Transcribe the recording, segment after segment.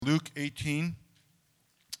Luke 18,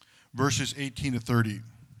 verses 18 to 30.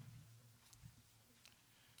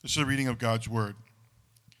 This is a reading of God's word.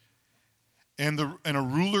 And a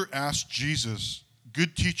ruler asked Jesus,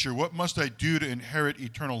 "Good teacher, what must I do to inherit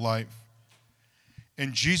eternal life?"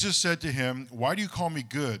 And Jesus said to him, "Why do you call me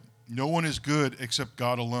good? No one is good except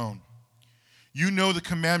God alone. You know the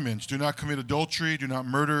commandments. Do not commit adultery, do not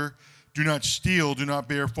murder, do not steal, do not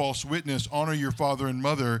bear false witness, honor your father and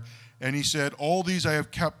mother." And he said, "All these I have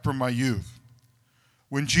kept from my youth."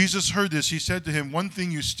 When Jesus heard this, he said to him, "One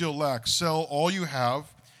thing you still lack. Sell all you have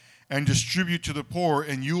and distribute to the poor,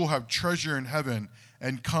 and you will have treasure in heaven.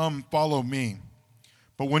 And come, follow me."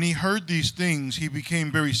 But when he heard these things, he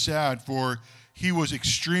became very sad, for he was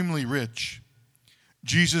extremely rich.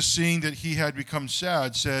 Jesus, seeing that he had become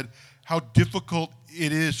sad, said, "How difficult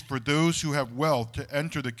it is for those who have wealth to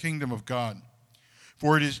enter the kingdom of God.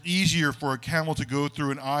 For it is easier for a camel to go through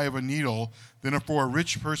an eye of a needle than for a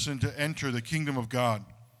rich person to enter the kingdom of God."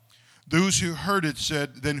 Those who heard it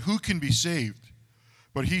said, "Then who can be saved?"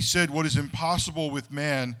 But he said, "What is impossible with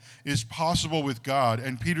man is possible with God."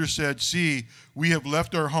 And Peter said, "See, we have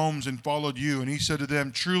left our homes and followed you." And he said to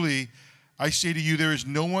them, "Truly, I say to you, there is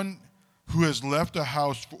no one who has left a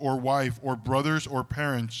house or wife or brothers or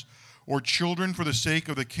parents or children for the sake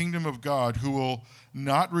of the kingdom of God who will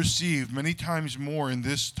not receive many times more in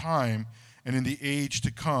this time and in the age to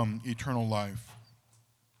come eternal life."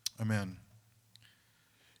 Amen.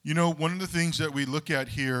 You know, one of the things that we look at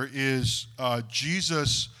here is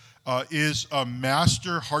Jesus is a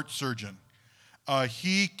master heart surgeon.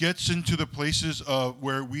 He gets into the places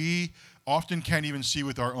where we often can't even see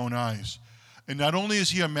with our own eyes. And not only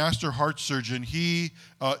is he a master heart surgeon, he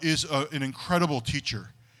is an incredible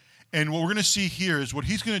teacher. And what we're going to see here is what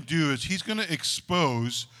he's going to do is he's going to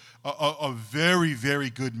expose a very, very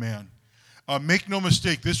good man. Make no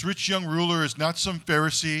mistake, this rich young ruler is not some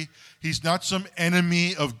Pharisee. He's not some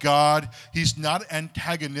enemy of God. He's not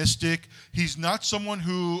antagonistic. He's not someone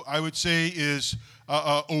who I would say is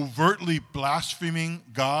overtly blaspheming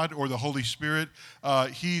God or the Holy Spirit.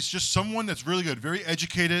 He's just someone that's really good, very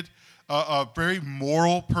educated, a very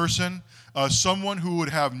moral person, someone who would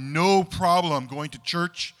have no problem going to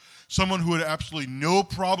church, someone who had absolutely no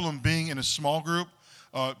problem being in a small group,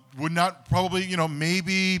 would not probably,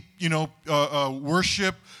 maybe,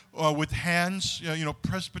 worship with hands,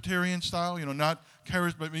 Presbyterian style, not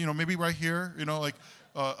charismatic, but, maybe right here,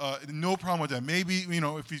 no problem with that. Maybe,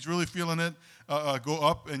 if he's really feeling it, go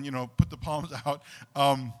up and, put the palms out.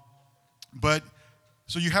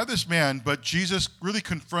 So you have this man, but Jesus really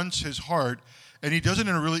confronts his heart, and he does it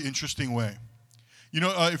in a really interesting way.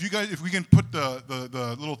 If we can put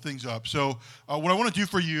the little things up. So what I want to do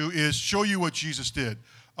for you is show you what Jesus did.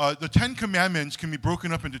 The 10 Commandments can be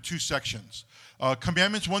broken up into two sections.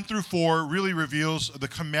 Commandments 1 through 4 really reveals the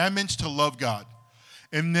commandments to love God.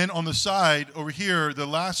 And then on the side over here, the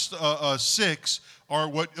last 6 are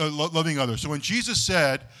what loving others. So when Jesus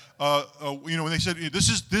said, when they said,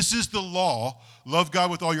 this is the law, love God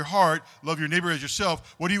with all your heart, love your neighbor as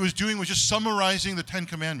yourself, what he was doing was just summarizing the 10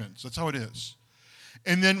 Commandments. That's how it is.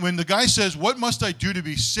 And then when the guy says, "What must I do to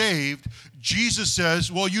be saved?" Jesus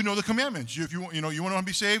says, "Well, you know the commandments. If you want to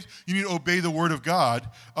be saved, you need to obey the word of God,"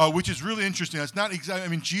 which is really interesting. That's not exactly. I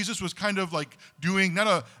mean, Jesus was kind of like doing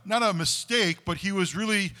not a mistake, but he was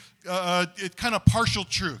really it's kind of partial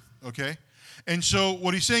truth. Okay. And so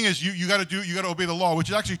what he's saying is you got to obey the law, which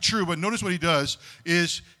is actually true. But notice what he does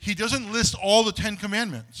is he doesn't list all the 10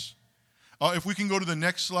 Commandments. If we can go to the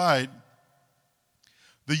next slide.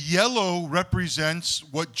 The yellow represents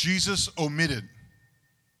what Jesus omitted.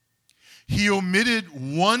 He omitted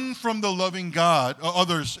one from the loving God,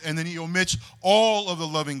 others, and then he omits all of the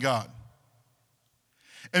loving God.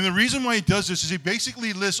 And the reason why he does this is he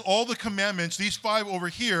basically lists all the commandments, these 5 over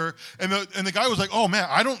here, and the guy was like, "Oh man,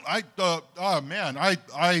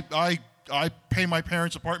 I pay my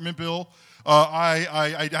parents' apartment bill.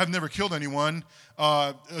 I have never killed anyone.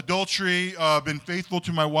 Adultery, been faithful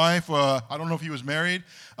to my wife. I don't know if he was married.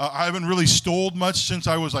 I haven't really stole much since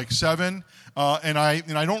I was like 7, and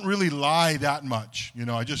I don't really lie that much.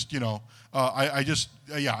 I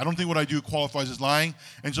don't think what I do qualifies as lying."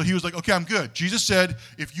 And so he was like, "Okay, I'm good." Jesus said,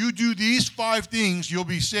 "If you do these 5 things, you'll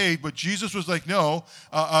be saved." But Jesus was like, "No."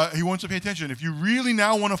 He wants to pay attention. If you really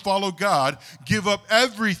now want to follow God, give up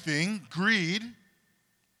everything, greed,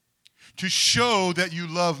 to show that you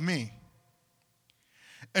love me.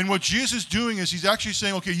 And what Jesus is doing is he's actually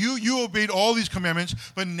saying, okay, you obeyed all these commandments,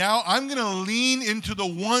 but now I'm going to lean into the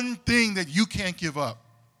one thing that you can't give up.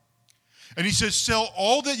 And he says, sell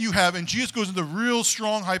all that you have. And Jesus goes into real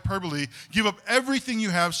strong hyperbole. Give up everything you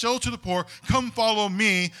have. Sell it to the poor. Come follow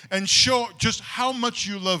me and show just how much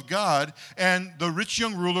you love God. And the rich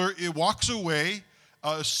young ruler, it walks away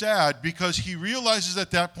sad because he realizes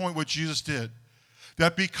at that point what Jesus did.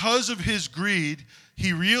 That because of his greed,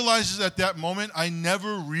 he realizes at that moment, I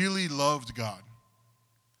never really loved God.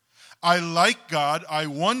 I like God, I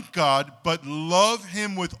want God, but love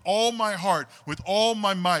him with all my heart, with all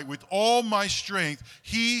my might, with all my strength.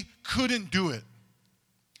 He couldn't do it.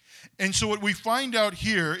 And so what we find out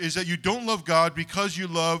here is that you don't love God because you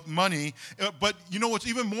love money. But you know what's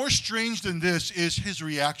even more strange than this is his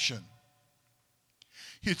reaction.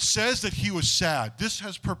 It says that he was sad. This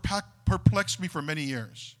has perplexed me for many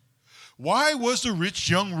years. Why was the rich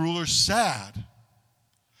young ruler sad?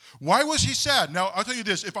 Why was he sad? Now, I'll tell you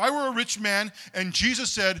this. If I were a rich man and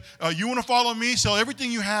Jesus said, you want to follow me, sell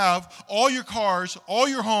everything you have, all your cars, all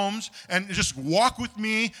your homes, and just walk with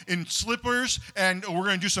me in slippers, and we're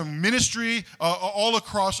going to do some ministry all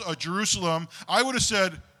across Jerusalem, I would have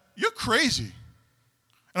said, you're crazy.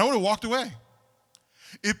 And I would have walked away.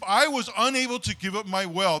 If I was unable to give up my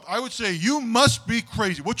wealth, I would say, you must be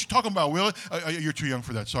crazy. What you talking about, Will? You're too young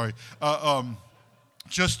for that, sorry.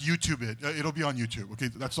 Just YouTube it. It'll be on YouTube. Okay,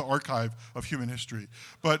 that's the archive of human history.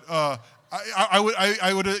 But I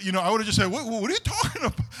would have just said, what are you talking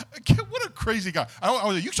about? What a crazy guy. I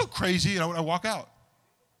was like, you're so crazy, and I would walk out.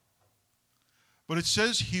 But it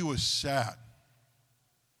says he was sad.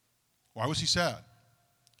 Why was he sad?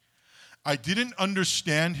 I didn't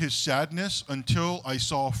understand his sadness until I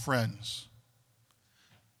saw Friends.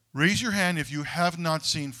 Raise your hand if you have not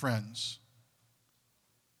seen Friends.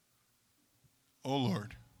 Oh,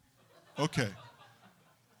 Lord. Okay.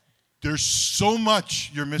 There's so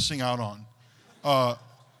much you're missing out on.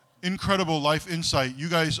 Incredible life insight. You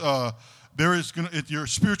guys, your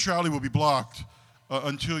spirituality will be blocked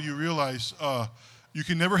until you realize you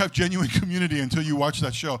can never have genuine community until you watch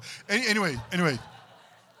that show. Anyway.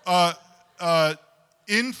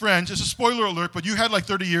 In Friends, it's a spoiler alert, but you had like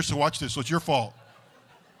 30 years to watch this, so it's your fault.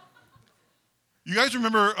 You guys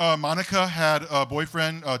remember Monica had a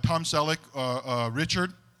boyfriend, Tom Selleck, Richard?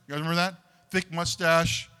 You guys remember that? Thick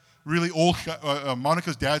mustache, really old.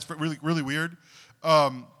 Monica's dad's really, really weird.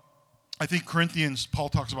 I think Corinthians, Paul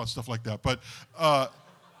talks about stuff like that. But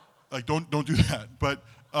don't do that. But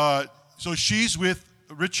so she's with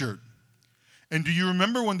Richard. And do you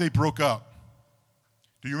remember when they broke up?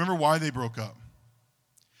 Do you remember why they broke up?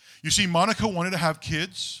 You see, Monica wanted to have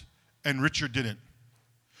kids, and Richard didn't.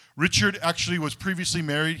 Richard actually was previously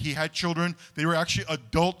married. He had children. They were actually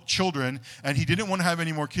adult children, and he didn't want to have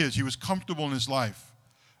any more kids. He was comfortable in his life.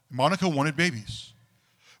 Monica wanted babies.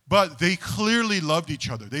 But they clearly loved each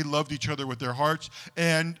other. They loved each other with their hearts,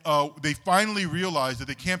 and they finally realized that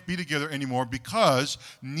they can't be together anymore because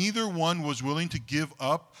neither one was willing to give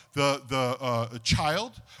up the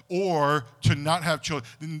child or to not have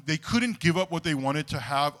children. They couldn't give up what they wanted to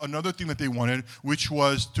have another thing that they wanted, which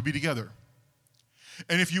was to be together.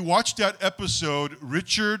 And if you watch that episode,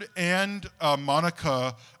 Richard and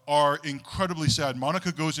Monica are incredibly sad.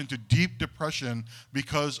 Monica goes into deep depression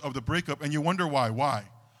because of the breakup, and you wonder why. Why?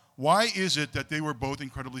 Why is it that they were both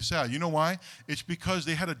incredibly sad? You know why? It's because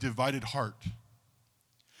they had a divided heart.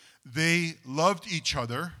 They loved each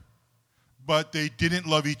other, but they didn't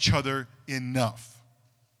love each other enough.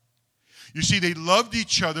 You see, they loved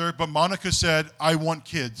each other, but Monica said, I want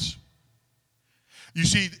kids. You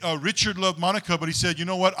see, Richard loved Monica, but he said, you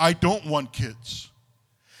know what? I don't want kids.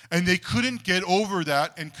 And they couldn't get over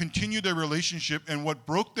that and continue their relationship. And what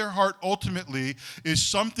broke their heart ultimately is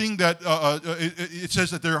something that it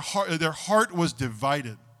says that their heart was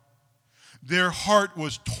divided. Their heart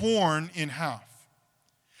was torn in half.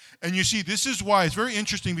 And you see, this is why it's very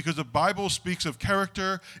interesting, because the Bible speaks of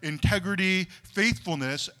character, integrity,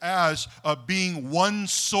 faithfulness as being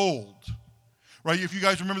one-souled. Right? If you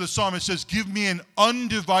guys remember the psalm, it says, give me an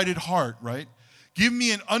undivided heart, right? Give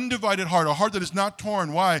me an undivided heart, a heart that is not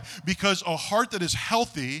torn. Why? Because a heart that is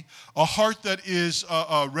healthy, a heart that is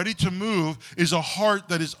ready to move, is a heart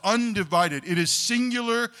that is undivided. It is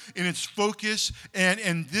singular in its focus,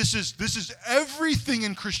 and this is everything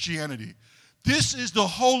in Christianity. This is the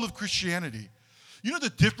whole of Christianity. You know the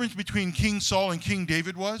difference between King Saul and King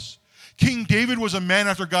David was? King David was a man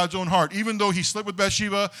after God's own heart. Even though he slept with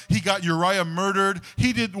Bathsheba, he got Uriah murdered.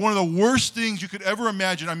 He did one of the worst things you could ever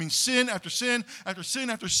imagine. I mean, sin after sin after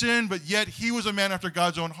sin after sin, but yet he was a man after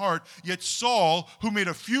God's own heart. Yet Saul, who made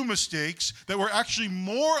a few mistakes that were actually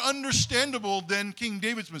more understandable than King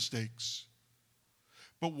David's mistakes.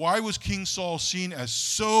 But why was King Saul seen as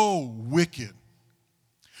so wicked?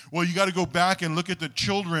 Well, you got to go back and look at the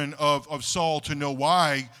children of Saul to know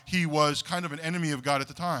why he was kind of an enemy of God at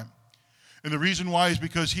the time. And the reason why is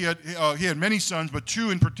because he had many sons, but two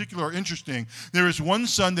in particular are interesting. There is one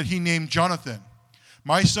son that he named Jonathan.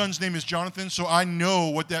 My son's name is Jonathan, so I know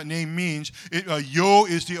what that name means. Yo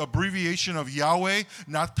is the abbreviation of Yahweh.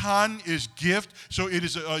 Natan is gift. So it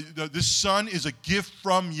is this son is a gift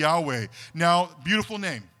from Yahweh. Now, beautiful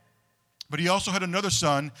name. But he also had another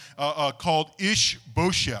son called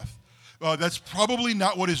Ishbosheth. That's probably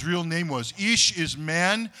not what his real name was. Ish is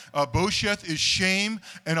man, Bosheth is shame,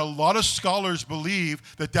 and a lot of scholars believe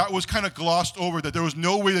that that was kind of glossed over, that there was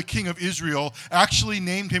no way the king of Israel actually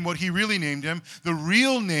named him what he really named him. The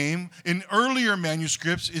real name in earlier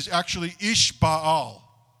manuscripts is actually Ishbaal.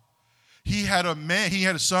 He had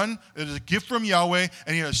a son that is a gift from Yahweh,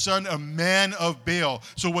 and he had a son, a man of Baal.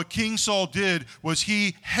 So what King Saul did was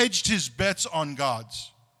he hedged his bets on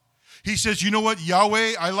gods. He says, you know what,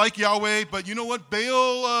 Yahweh, I like Yahweh, but you know what,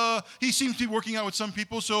 Baal, he seems to be working out with some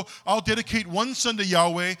people, so I'll dedicate one son to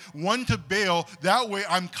Yahweh, one to Baal. That way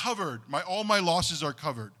I'm covered. All my losses are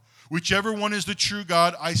covered. Whichever one is the true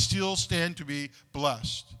God, I still stand to be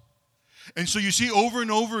blessed. And so you see over and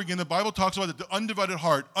over again, the Bible talks about the undivided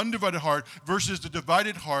heart versus the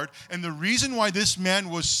divided heart. And the reason why this man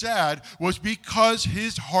was sad was because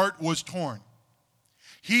his heart was torn.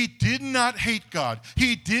 He did not hate God.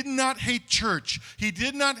 He did not hate church. He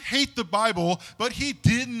did not hate the Bible, but he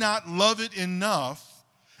did not love it enough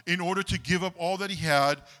in order to give up all that he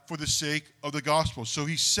had for the sake of the gospel. So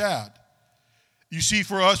he's sad. You see,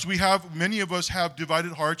 for us, many of us have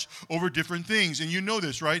divided hearts over different things, and you know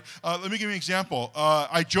this, right? Let me give you an example.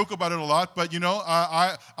 I joke about it a lot, but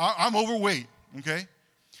I'm overweight, okay?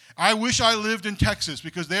 I wish I lived in Texas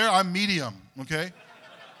because there I'm medium, okay?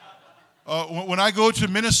 When I go to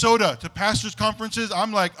Minnesota to pastors' conferences,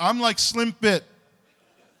 I'm like slim fit.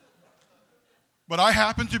 But I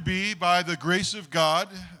happen to be, by the grace of God,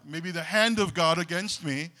 maybe the hand of God against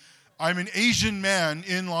me, I'm an Asian man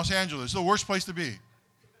in Los Angeles. It's the worst place to be.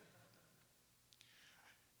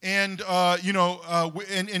 And, so,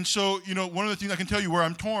 one of the things I can tell you where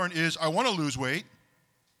I'm torn is I want to lose weight,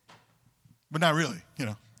 but not really,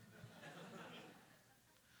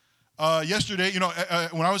 Yesterday,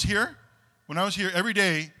 when I was here, every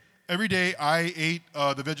day I ate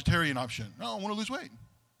the vegetarian option. No, I want to lose weight.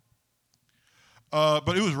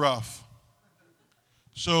 But it was rough.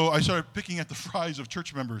 So I started picking at the fries of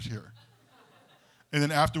church members here. And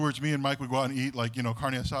then afterwards, me and Mike would go out and eat,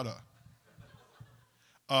 carne asada.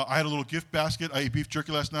 I had a little gift basket. I ate beef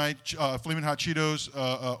jerky last night, Flamin' Hot Cheetos,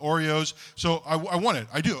 Oreos. So I want it.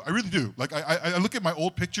 I do. I really do. I look at my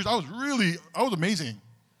old pictures. I was amazing.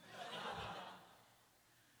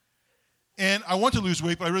 And I want to lose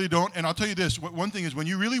weight, but I really don't. And I'll tell you this, one thing is when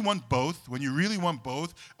you really want both,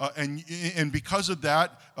 and because of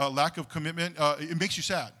that lack of commitment, it makes you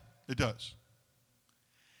sad. It does.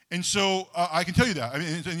 And so I can tell you that. I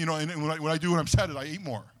mean, and what I do when I'm sad is I eat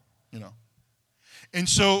more, And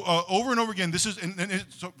so over and over again,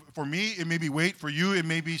 so for me, it may be weight. For you, it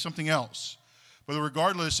may be something else. But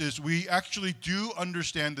regardless, we actually do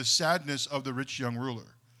understand the sadness of the rich young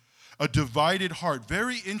ruler. A divided heart.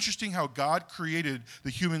 Very interesting how God created the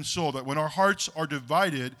human soul, that when our hearts are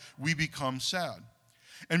divided, we become sad.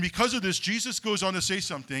 And because of this, Jesus goes on to say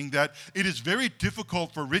something, that it is very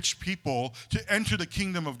difficult for rich people to enter the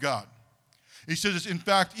kingdom of God. He says it's, in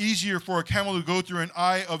fact, easier for a camel to go through an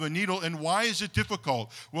eye of a needle. And why is it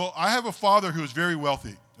difficult? Well, I have a father who is very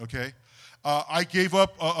wealthy, okay? I gave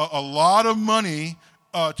up a lot of money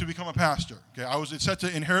to become a pastor. Okay, I was set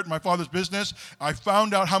to inherit my father's business. I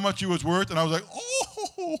found out how much it was worth, and I was like,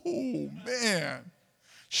 oh, man.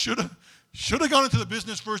 Should have gone into the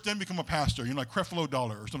business first, then become a pastor, like Creflo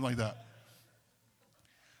Dollar or something like that.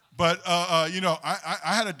 But, I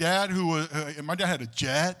had a dad who was, my dad had a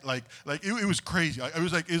jet. It was crazy. But I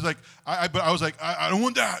was like, I don't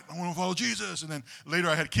want that. I want to follow Jesus. And then later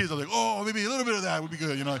I had kids. I was like, oh, maybe a little bit of that would be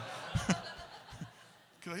good,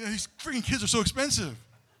 These freaking kids are so expensive.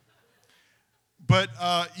 But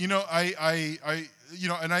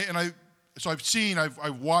so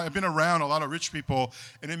I've been around a lot of rich people,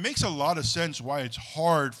 and it makes a lot of sense why it's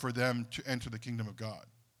hard for them to enter the kingdom of God.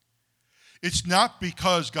 It's not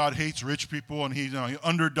because God hates rich people and he's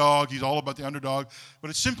underdog. He's all about the underdog, but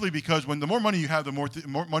it's simply because the more money you have, the more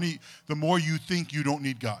you think you don't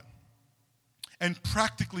need God. And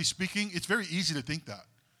practically speaking, it's very easy to think that.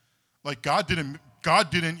 God didn't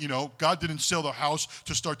God didn't sell the house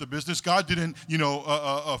to start the business. God didn't,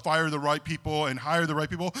 fire the right people and hire the right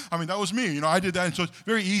people. I mean, that was me. I did that. And so it's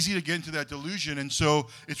very easy to get into that delusion. And so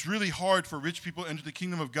it's really hard for rich people to enter the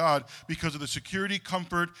kingdom of God because of the security,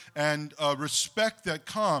 comfort, and respect that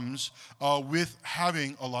comes with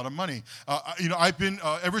having a lot of money. I've been,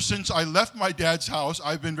 ever since I left my dad's house,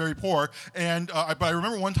 I've been very poor. But I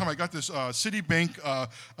remember one time I got this Citibank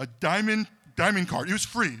a diamond card. It was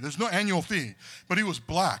free. There's no annual fee, but it was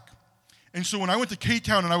black. And so when I went to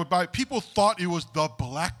K-Town and I would buy it, people thought it was the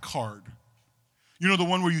black card. The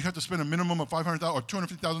one where you have to spend a minimum of $500,000 or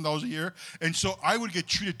 $250,000 a year. And so I would get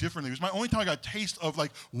treated differently. It was my only time I got a taste of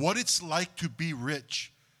like what it's like to be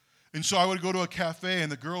rich. And so I would go to a cafe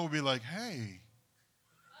and the girl would be like, "Hey,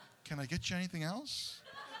 can I get you anything else?"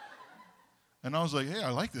 And I was like, "Hey,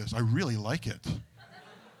 I like this. I really like it.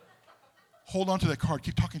 Hold on to that card.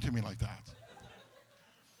 Keep talking to me like that."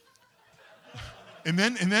 And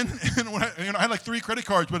then when I had like 3 credit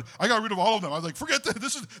cards, but I got rid of all of them. I was like, "Forget that.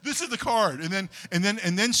 This is the card." And then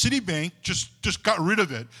Citibank just got rid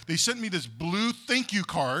of it. They sent me this blue thank you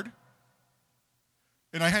card,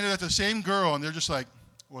 and I handed that to the same girl, and they're just like,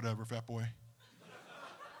 "Whatever, fat boy."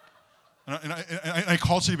 And I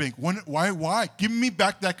called Citibank. Why? Give me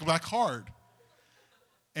back that black card.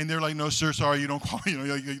 And they're like, "No, sir, sorry, you don't call.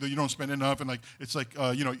 You don't spend enough." And like, it's like,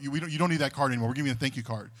 you don't need that card anymore. We're giving you a thank you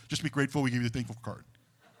card. Just be grateful. We give you the thankful card.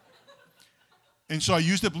 And so I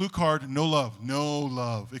used the blue card. No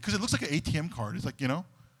love, because it looks like an ATM card. It's like,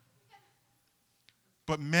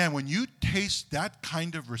 But man, when you taste that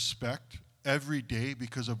kind of respect every day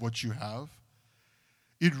because of what you have,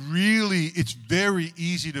 it's very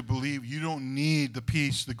easy to believe you don't need the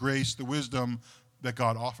peace, the grace, the wisdom that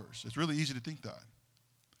God offers. It's really easy to think that.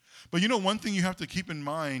 But one thing you have to keep in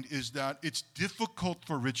mind is that it's difficult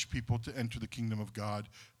for rich people to enter the kingdom of God,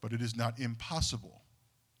 but it is not impossible.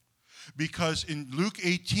 Because in Luke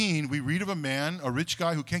 18, we read of a rich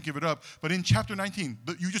guy who can't give it up. But in chapter 19,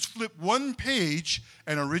 you just flip one page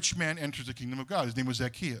and a rich man enters the kingdom of God. His name was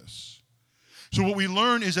Zacchaeus. So what we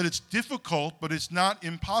learn is that it's difficult, but it's not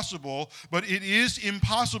impossible. But it is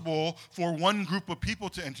impossible for one group of people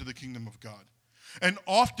to enter the kingdom of God. And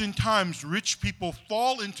oftentimes, rich people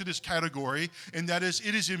fall into this category, and that is,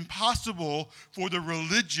 it is impossible for the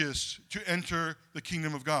religious to enter the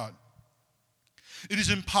kingdom of God. It is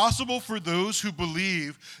impossible for those who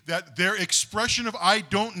believe that their expression of, "I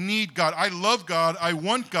don't need God, I love God, I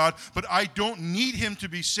want God, but I don't need Him to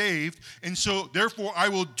be saved, and so therefore I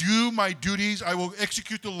will do my duties, I will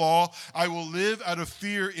execute the law, I will live out of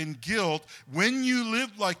fear and guilt." When you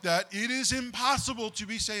live like that, it is impossible to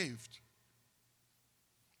be saved.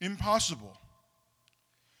 Impossible.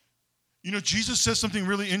 Jesus says something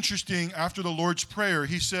really interesting after the Lord's Prayer.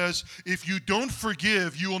 He says, "If you don't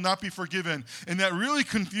forgive, you will not be forgiven." And that really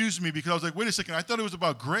confused me because I was like, wait a second, I thought it was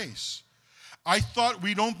about grace. I thought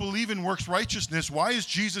we don't believe in works righteousness. Why is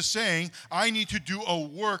Jesus saying I need to do a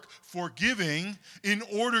work forgiving in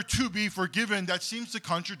order to be forgiven? That seems to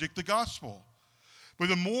contradict the gospel. But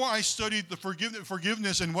the more I studied the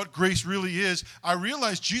forgiveness and what grace really is, I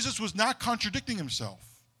realized Jesus was not contradicting himself.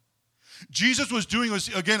 Jesus was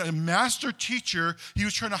again, a master teacher. He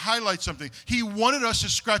was trying to highlight something. He wanted us to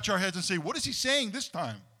scratch our heads and say, what is he saying this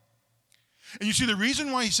time? And you see, the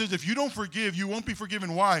reason why he says, if you don't forgive, you won't be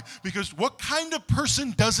forgiven. Why? Because what kind of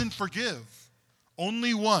person doesn't forgive?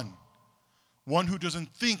 Only one. One who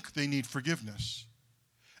doesn't think they need forgiveness.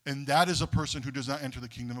 And that is a person who does not enter the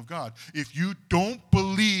kingdom of God. If you don't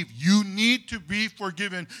believe you need to be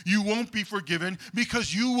forgiven, you won't be forgiven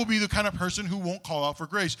because you will be the kind of person who won't call out for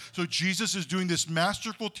grace. So Jesus is doing this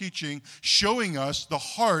masterful teaching, showing us the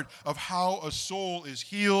heart of how a soul is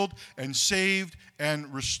healed and saved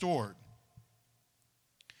and restored.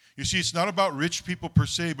 You see, it's not about rich people per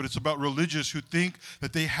se, but it's about religious who think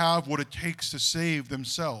that they have what it takes to save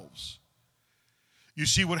themselves. You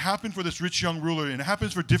see, what happened for this rich young ruler, and it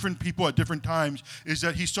happens for different people at different times, is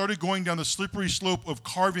that he started going down the slippery slope of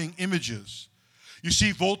carving images. You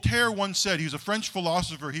see, Voltaire once said, he was a French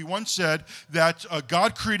philosopher, he once said that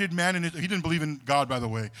God created man in he didn't believe in God, by the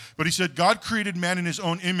way, but he said God created man in his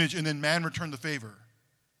own image and then man returned the favor.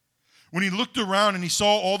 When he looked around and he saw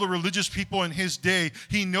all the religious people in his day,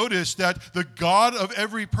 he noticed that the God of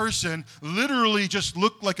every person literally just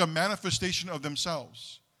looked like a manifestation of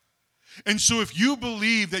themselves. And so if you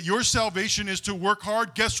believe that your salvation is to work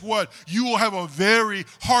hard, guess what? You will have a very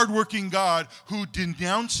hardworking God who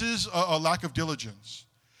denounces a lack of diligence.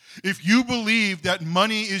 If you believe that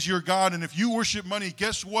money is your God, and if you worship money,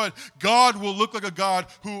 guess what? God will look like a God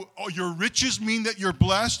who your riches mean that you're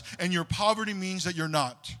blessed, and your poverty means that you're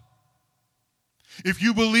not. If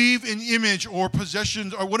you believe in image or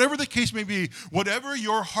possessions or whatever the case may be, whatever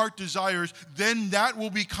your heart desires, then that will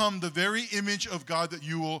become the very image of God that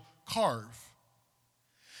you will carve.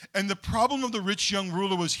 And the problem of the rich young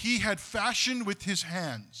ruler was he had fashioned with his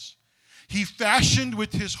hands. He fashioned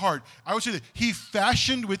with his heart. I would say that he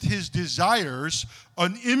fashioned with his desires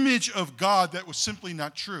an image of God that was simply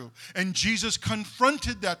not true. And Jesus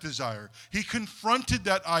confronted that desire. He confronted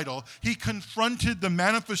that idol. He confronted the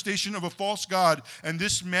manifestation of a false God. And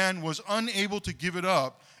this man was unable to give it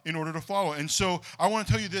up in order to follow. And so I want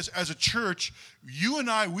to tell you this, as a church, you and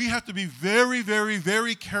I, we have to be very, very,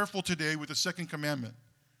 very careful today with the second commandment.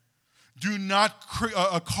 Do not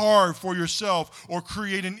carve for yourself or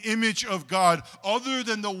create an image of God other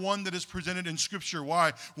than the one that is presented in Scripture.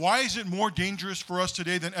 Why? Why is it more dangerous for us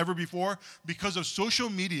today than ever before? Because of social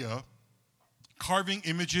media, carving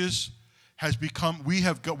images has become, we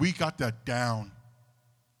got that down.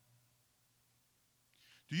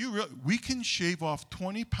 Do you realize we can shave off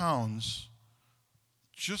 20 pounds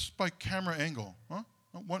just by camera angle? Huh?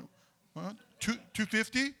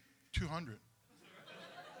 250? 200.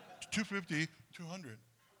 250, 200.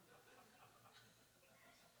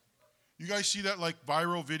 You guys see that like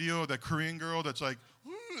viral video of that Korean girl that's like,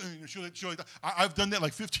 I've done that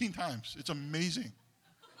like 15 times. It's amazing.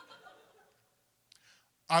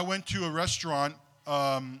 I went to a restaurant.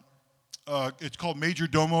 It's called Major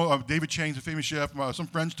Domo. David Chang's a famous chef. Some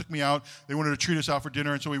friends took me out. They wanted to treat us out for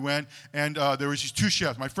dinner, and so we went. And there was these two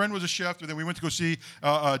chefs. My friend was a chef, and then we went to go see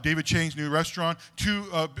David Chang's new restaurant. Two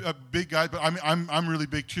big guys, but I'm really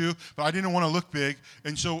big too. But I didn't want to look big,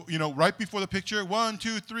 and so right before the picture, 1,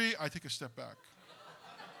 2, 3, I take a step back,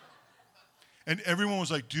 and everyone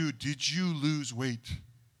was like, "Dude, did you lose weight?"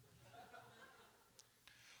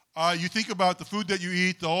 You think about the food that you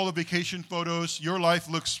eat, all the vacation photos, your life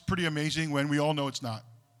looks pretty amazing when we all know it's not.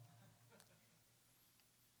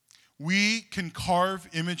 We can carve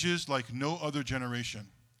images like no other generation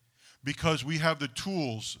because we have the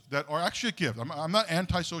tools that are actually a gift. I'm not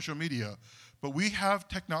anti-social media, but we have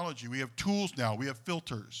technology. We have tools now. We have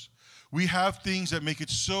filters. We have things that make it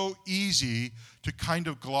so easy to kind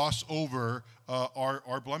of gloss over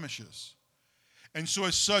our blemishes. And so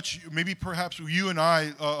as such, maybe perhaps you and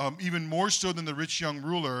I, even more so than the rich young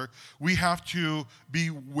ruler, we have to be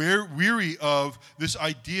weary of this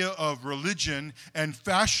idea of religion and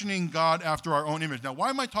fashioning God after our own image. Now, why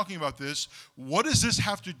am I talking about this? What does this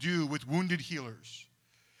have to do with wounded healers?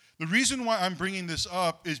 The reason why I'm bringing this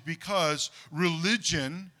up is because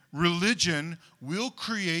religion will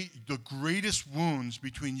create the greatest wounds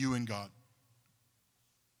between you and God.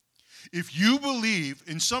 If you believe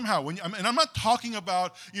in somehow, and I'm not talking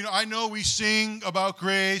about, I know we sing about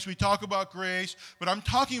grace, we talk about grace, but I'm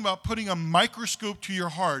talking about putting a microscope to your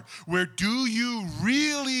heart. Where do you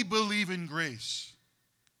really believe in grace?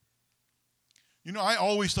 I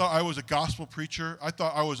always thought I was a gospel preacher. I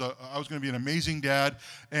thought I was going to be an amazing dad,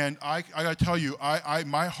 and I got to tell you,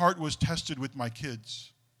 my heart was tested with my kids.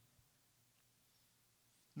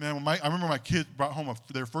 Man, I remember my kids brought home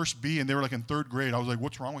their first B, and they were like in 3rd grade. I was like,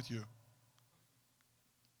 "What's wrong with you?"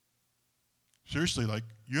 Seriously, like,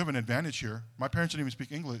 you have an advantage here. My parents didn't even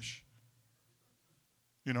speak English.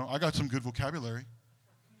 I got some good vocabulary.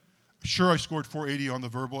 Sure, I scored 480 on the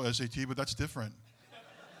verbal SAT, but that's different.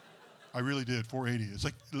 I really did, 480. It's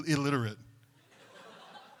like illiterate.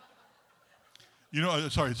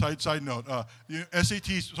 Sorry, side note.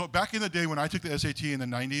 SATs, so back in the day when I took the SAT in the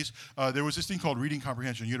 90s, there was this thing called reading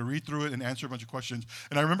comprehension. You had to read through it and answer a bunch of questions.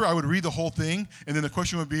 And I remember I would read the whole thing, and then the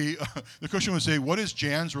question would say, what is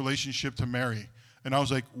Jan's relationship to Mary? And I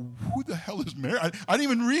was like, who the hell is Mary? I didn't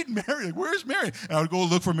even read Mary. Like, where is Mary? And I would go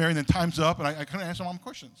look for Mary, and then time's up, and I couldn't answer all my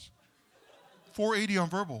questions. 480 on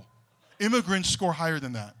verbal. Immigrants score higher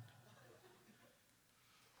than that.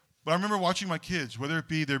 But I remember watching my kids, whether it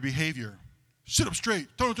be their behavior, sit up straight,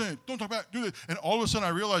 don't talk back, do it. And all of a sudden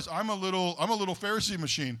I realized I'm a little Pharisee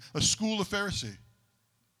machine, a school of Pharisee.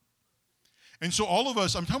 And so all of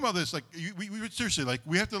us, I'm talking about this, like we seriously, like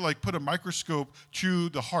we have to like put a microscope to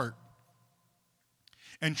the heart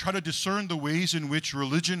and try to discern the ways in which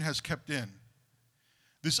religion has kept in.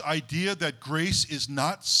 This idea that grace is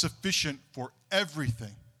not sufficient for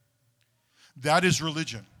everything. That is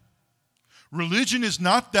religion. Religion is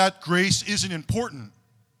not that grace isn't important.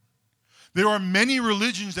 There are many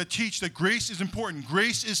religions that teach that grace is important,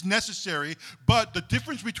 grace is necessary, but the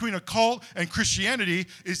difference between a cult and Christianity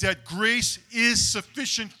is that grace is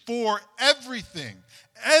sufficient for everything.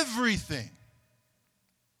 Everything.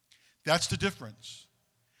 That's the difference.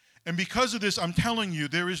 And because of this, I'm telling you,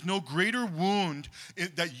 there is no greater wound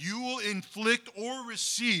that you will inflict or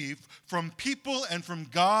receive from people and from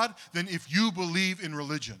God than if you believe in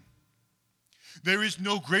religion. There is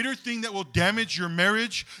no greater thing that will damage your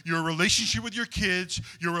marriage, your relationship with your kids,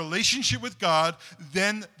 your relationship with God,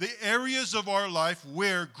 than the areas of our life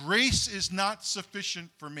where grace is not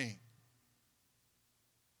sufficient for me.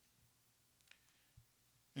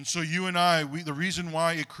 And so you and I, the reason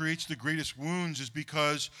why it creates the greatest wounds is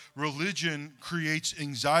because religion creates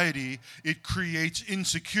anxiety, it creates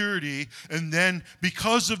insecurity, and then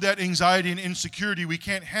because of that anxiety and insecurity, we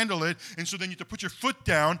can't handle it, and so then you have to put your foot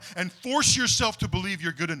down and force yourself to believe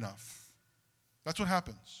you're good enough. That's what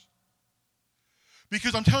happens.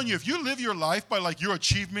 Because I'm telling you, if you live your life by like your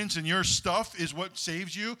achievements and your stuff is what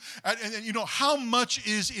saves you, and you know, how much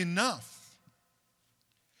is enough?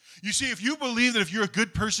 You see, if you believe that if you're a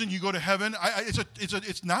good person, you go to heaven,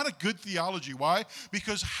 it's not a good theology. Why?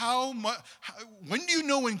 Because when do you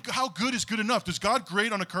know how good is good enough? Does God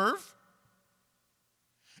grade on a curve?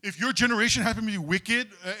 If your generation happened to be wicked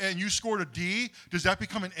and you scored a D, does that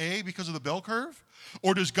become an A because of the bell curve?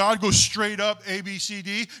 Or does God go straight up A, B, C,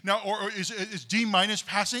 D? Now, or is D minus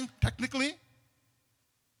passing technically?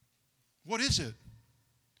 What is it?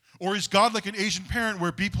 Or is God like an Asian parent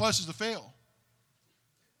where B plus is the fail?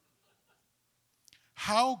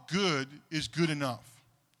 How good is good enough?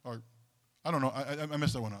 Or, I don't know, I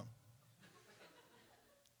messed that one up.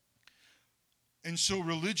 And so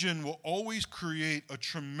religion will always create a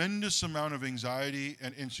tremendous amount of anxiety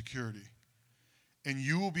and insecurity. And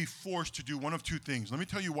you will be forced to do one of two things. Let me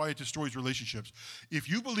tell you why it destroys relationships. If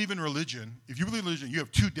you believe in religion, you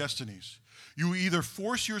have two destinies. You either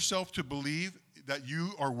force yourself to believe that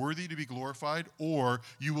you are worthy to be glorified, or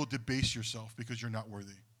you will debase yourself because you're not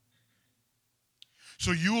worthy.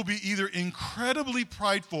 So you will be either incredibly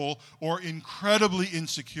prideful or incredibly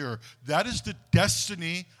insecure. That is the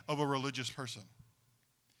destiny of a religious person.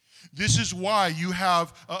 This is why you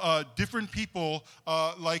have different people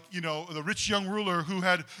like, you know, the rich young ruler who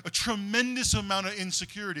had a tremendous amount of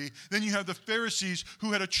insecurity. Then you have the Pharisees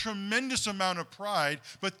who had a tremendous amount of pride.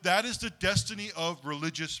 But that is the destiny of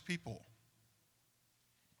religious people.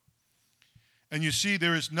 And you see,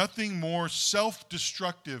 there is nothing more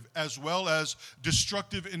self-destructive as well as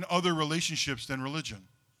destructive in other relationships than religion.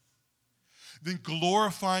 Than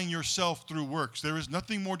glorifying yourself through works. There is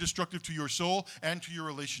nothing more destructive to your soul and to your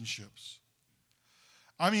relationships.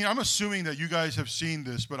 I mean, I'm assuming that you guys have seen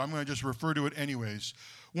this, but I'm going to just refer to it anyways.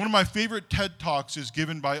 One of my favorite TED Talks is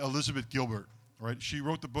given by Elizabeth Gilbert. Right? She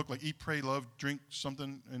wrote the book like Eat, Pray, Love, Drink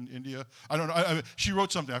something in India. I don't know. She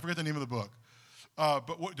wrote something. I forget the name of the book.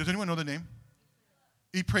 But does anyone know the name?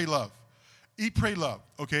 Eat, Pray, Love. Eat, Pray, Love,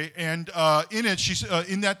 okay? And in it,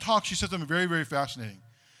 in that talk, she said something very, very fascinating.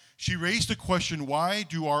 She raised the question, why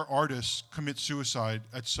do our artists commit suicide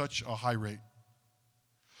at such a high rate?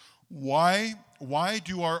 Why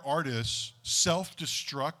do our artists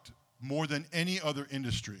self-destruct more than any other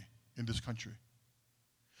industry in this country?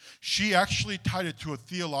 She actually tied it to a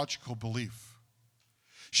theological belief.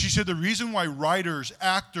 She said the reason why writers,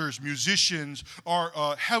 actors, musicians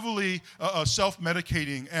are heavily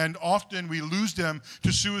self-medicating and often we lose them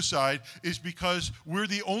to suicide is because we're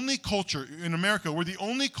the only culture, in America, we're the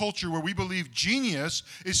only culture where we believe genius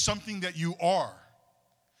is something that you are.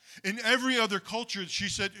 In every other culture, she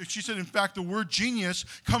said, in fact, the word genius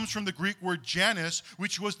comes from the Greek word Janus,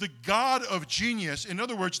 which was the god of genius. In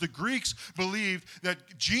other words, the Greeks believed that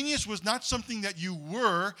genius was not something that you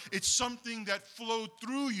were, it's something that flowed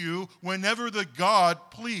through you whenever the god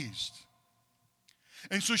pleased.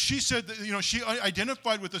 And so she said that, you know, she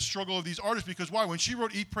identified with the struggle of these artists because why? When she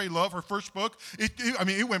wrote Eat, Pray, Love, her first book,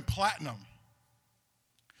 it went platinum.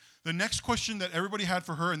 The next question that everybody had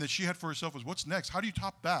for her and that she had for herself was, what's next? How do you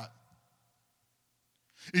top that?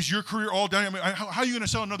 Is your career all done? I mean, how are you going to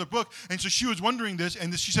sell another book? And so she was wondering this,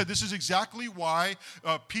 and she said this is exactly why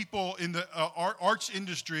people in the arts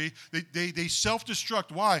industry, they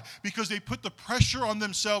self-destruct. Why? Because they put the pressure on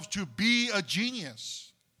themselves to be a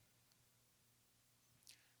genius.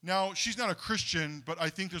 Now, she's not a Christian, but I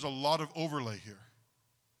think there's a lot of overlay here.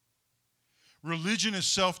 Religion is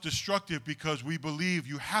self-destructive because we believe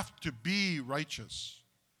you have to be righteous.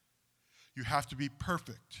 You have to be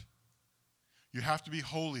perfect. You have to be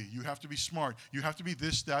holy. You have to be smart. You have to be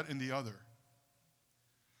this, that, and the other.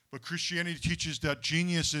 But Christianity teaches that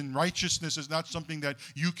genius and righteousness is not something that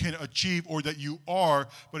you can achieve or that you are,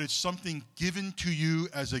 but it's something given to you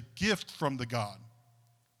as a gift from the God.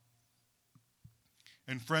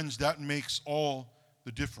 And friends, that makes all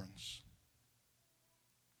the difference.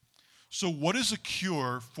 So what is a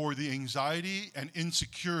cure for the anxiety and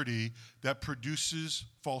insecurity that produces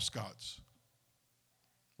false gods?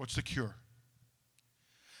 What's the cure?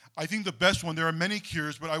 I think the best one, there are many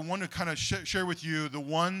cures, but I want to kind of share with you the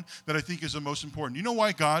one that I think is the most important. You know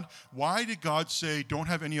why did God say, don't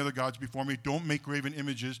have any other gods before me, don't make graven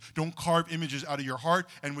images, don't carve images out of your heart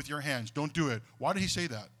and with your hands, don't do it. Why did he say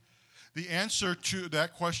that? The answer to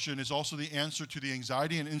that question is also the answer to the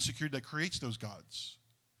anxiety and insecurity that creates those gods.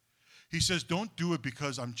 He says, don't do it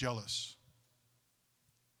because I'm jealous.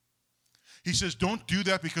 He says, don't do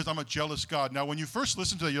that because I'm a jealous God. Now, when you first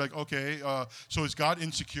listen to that, you're like, okay, so is God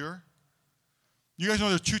insecure? You guys know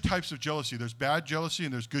there's two types of jealousy. There's bad jealousy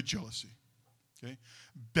and there's good jealousy. Okay?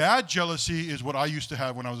 Bad jealousy is what I used to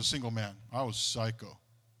have when I was a single man. I was psycho.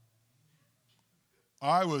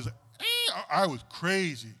 I was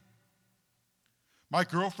crazy. My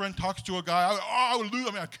girlfriend talks to a guy, I would lose,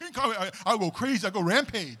 I can't call it, I would go crazy, I go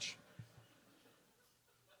rampage.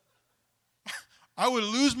 I would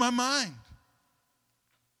lose my mind.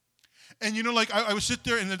 And you know, like I would sit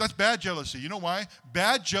there, and that's bad jealousy. You know why?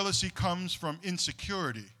 Bad jealousy comes from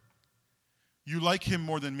insecurity. You like him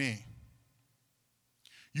more than me.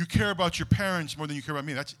 You care about your parents more than you care about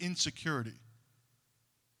me. That's insecurity.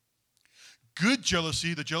 Good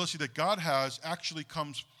jealousy, the jealousy that God has, actually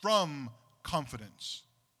comes from confidence.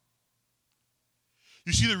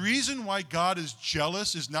 You see, the reason why God is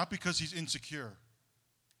jealous is not because he's insecure.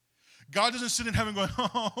 God doesn't sit in heaven going,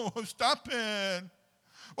 oh, stop it.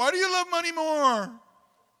 Why do you love money more?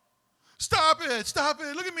 Stop it.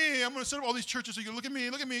 Look at me. I'm going to set up all these churches so you can look at me.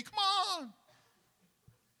 Come on.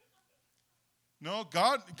 No,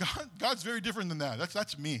 God's very different than that.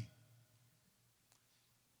 That's me.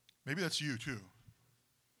 Maybe that's you too.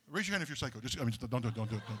 Raise your hand if you're psycho. Don't do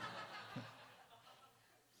it.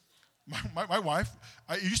 My wife,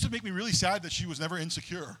 it used to make me really sad that she was never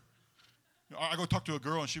insecure. I go talk to a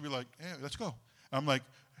girl and she'd be like, hey, let's go. I'm like,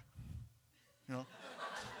 I'm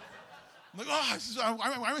like,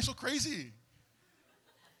 why am I so crazy?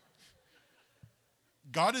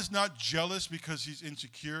 God is not jealous because he's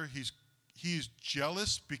insecure. He is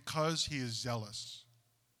jealous because he is zealous.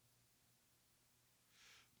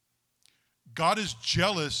 God is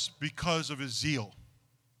jealous because of his zeal.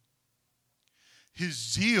 His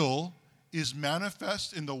zeal is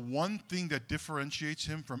manifest in the one thing that differentiates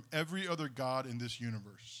him from every other God in this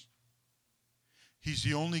universe. He's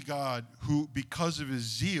the only God who, because of his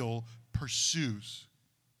zeal, pursues.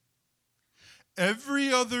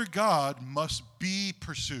 Every other God must be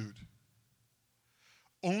pursued.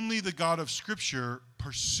 Only the God of Scripture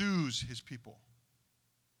pursues his people.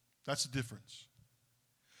 That's the difference.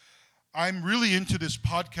 I'm really into this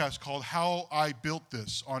podcast called How I Built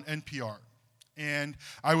This on NPR. And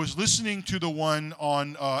I was listening to the one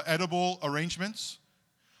on edible arrangements.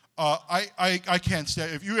 I can't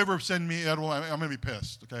stand. If you ever send me edible, I'm going to be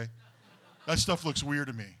pissed, okay? That stuff looks weird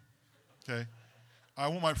to me, okay? I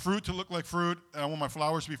want my fruit to look like fruit, and I want my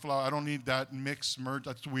flowers to be flowers. I don't need that mix, merge.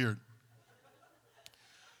 That's weird.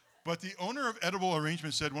 But the owner of Edible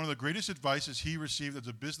Arrangements said one of the greatest advices he received as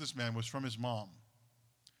a businessman was from his mom,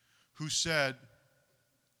 who said,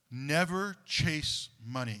 never chase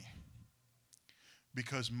money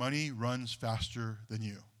because money runs faster than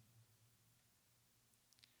you.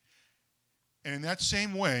 And in that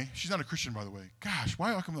same way, she's not a Christian, by the way. Gosh,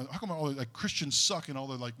 how come all the Christians suck and all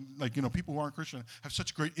the people who aren't Christian have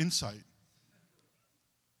such great insight?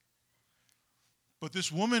 But this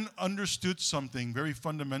woman understood something very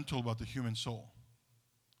fundamental about the human soul.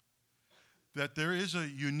 That there is a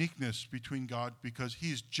uniqueness between God because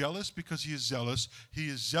he is jealous because he is zealous. He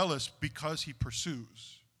is zealous because he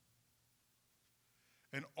pursues.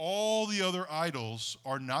 And all the other idols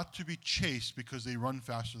are not to be chased because they run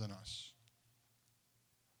faster than us.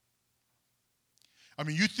 I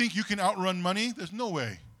mean, you think you can outrun money? There's no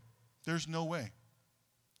way. There's no way.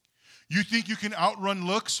 You think you can outrun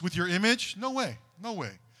looks with your image? No way. No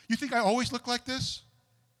way. You think I always look like this?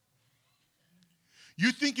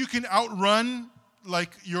 You think you can outrun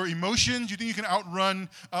like your emotions? You think you can outrun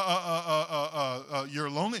your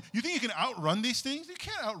loneliness? You think you can outrun these things? You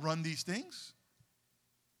can't outrun these things.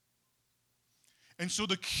 And so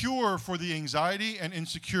the cure for the anxiety and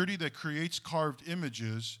insecurity that creates carved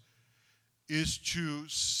images is to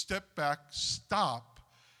step back, stop,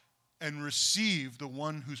 and receive the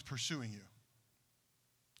one who's pursuing you.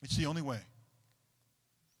 It's the only way.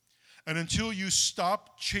 And until you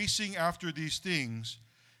stop chasing after these things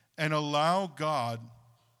and allow God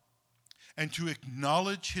and to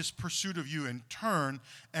acknowledge his pursuit of you and turn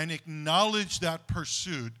and acknowledge that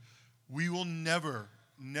pursuit, we will never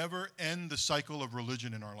end the cycle of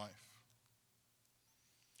religion in our life.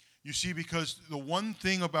 You see, because the one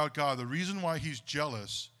thing about God, the reason why he's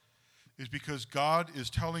jealous is because God is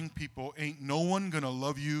telling people, ain't no one going to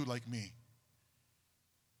love you like me.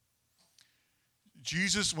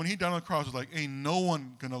 Jesus, when he died on the cross, was like, ain't no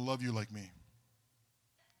one going to love you like me.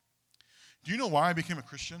 Do you know why I became a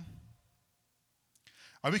Christian?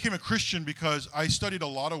 I became a Christian because I studied a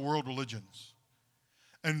lot of world religions.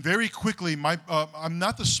 And very quickly, I'm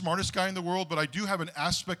not the smartest guy in the world, but I do have an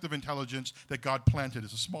aspect of intelligence that God planted.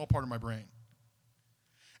 It's a small part of my brain.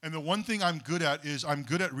 And the one thing I'm good at is I'm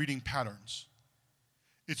good at reading patterns.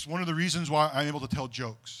 It's one of the reasons why I'm able to tell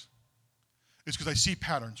jokes. It's because I see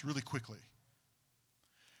patterns really quickly.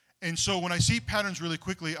 And so when I see patterns really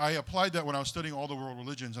quickly, I applied that when I was studying all the world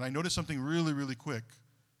religions, and I noticed something really, really quick,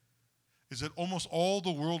 is that almost all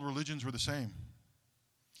the world religions were the same.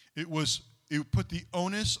 It put the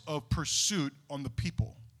onus of pursuit on the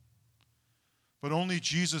people. But only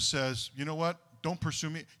Jesus says, you know what? Don't pursue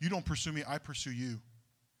me. You don't pursue me, I pursue you.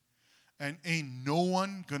 And ain't no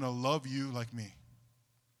one gonna love you like me.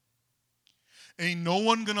 Ain't no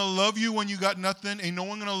one gonna love you when you got nothing. Ain't no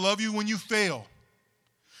one gonna love you when you fail.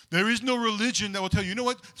 There is no religion that will tell you, you know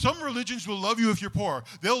what? Some religions will love you if you're poor.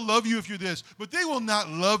 They'll love you if you're this. But they will not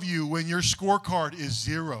love you when your scorecard is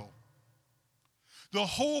 0. The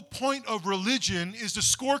whole point of religion is the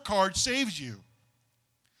scorecard saves you.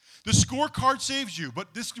 The scorecard saves you.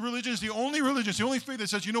 But this religion is the only religion, it's the only faith that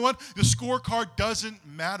says, you know what? The scorecard doesn't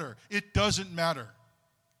matter. It doesn't matter.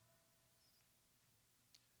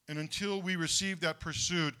 And until we receive that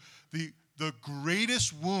pursuit, the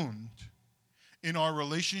greatest wound in our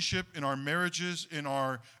relationship, in our marriages, in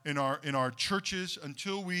our churches,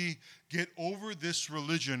 until we get over this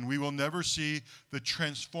religion, we will never see the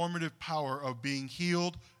transformative power of being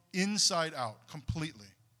healed inside out completely.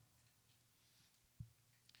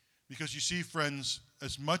 Because you see, friends,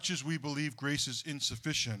 as much as we believe grace is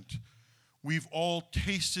insufficient, we've all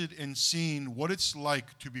tasted and seen what it's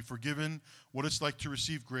like to be forgiven, what it's like to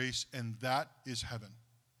receive grace, and that is heaven.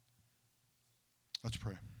 Let's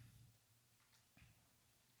pray.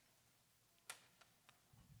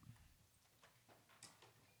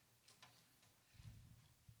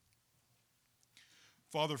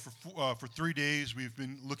 Father, for 3 days we've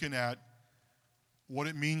been looking at what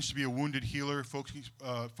it means to be a wounded healer,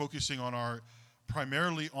 focusing on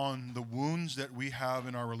primarily on the wounds that we have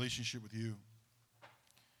in our relationship with you.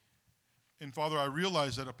 And Father, I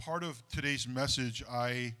realize that a part of today's message,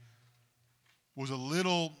 I was a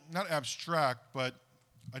little, not abstract, but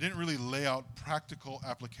I didn't really lay out practical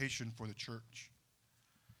application for the church.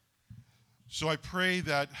 So I pray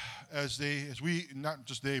that as we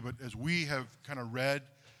have kind of read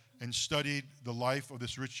and studied the life of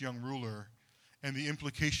this rich young ruler and the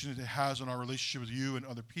implications it has on our relationship with you and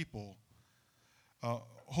other people,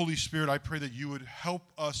 Holy Spirit, I pray that you would help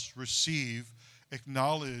us receive,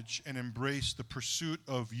 acknowledge, and embrace the pursuit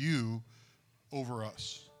of you over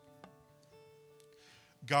us.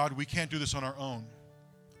 God, we can't do this on our own.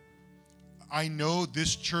 I know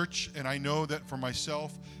this church, and I know that for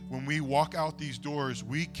myself, when we walk out these doors,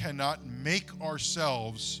 we cannot make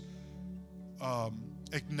ourselves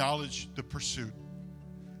acknowledge the pursuit.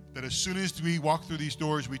 That as soon as we walk through these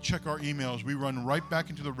doors, we check our emails, we run right back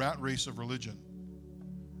into the rat race of religion.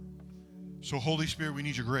 So Holy Spirit, we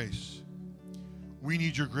need your grace. We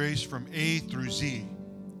need your grace from A through Z.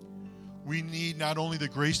 We need not only the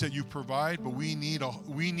grace that you provide, but we need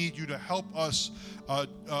you to help us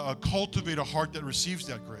cultivate a heart that receives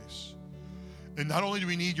that grace. And not only do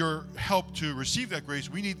we need your help to receive that grace,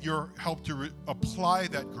 we need your help to apply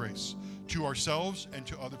that grace to ourselves and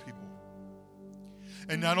to other people.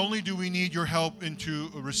 And not only do we need your help into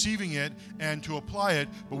receiving it and to apply it,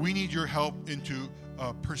 but we need your help into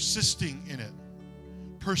persisting in it,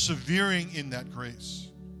 persevering in that grace.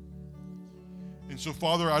 And so,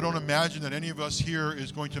 Father, I don't imagine that any of us here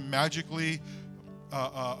is going to magically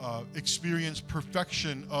experience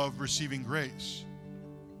perfection of receiving grace.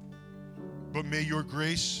 But may your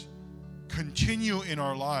grace continue in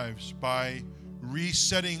our lives by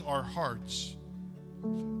resetting our hearts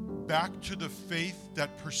back to the faith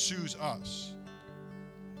that pursues us.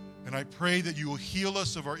 And I pray that you will heal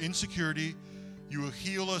us of our insecurity, you will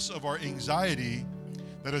heal us of our anxiety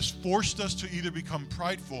that has forced us to either become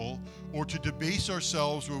prideful or to debase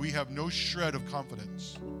ourselves where we have no shred of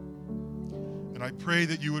confidence. And I pray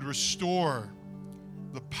that you would restore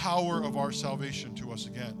the power of our salvation to us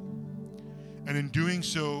again. And in doing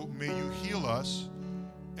so, may you heal us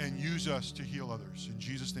and use us to heal others. In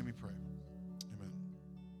Jesus' name we pray.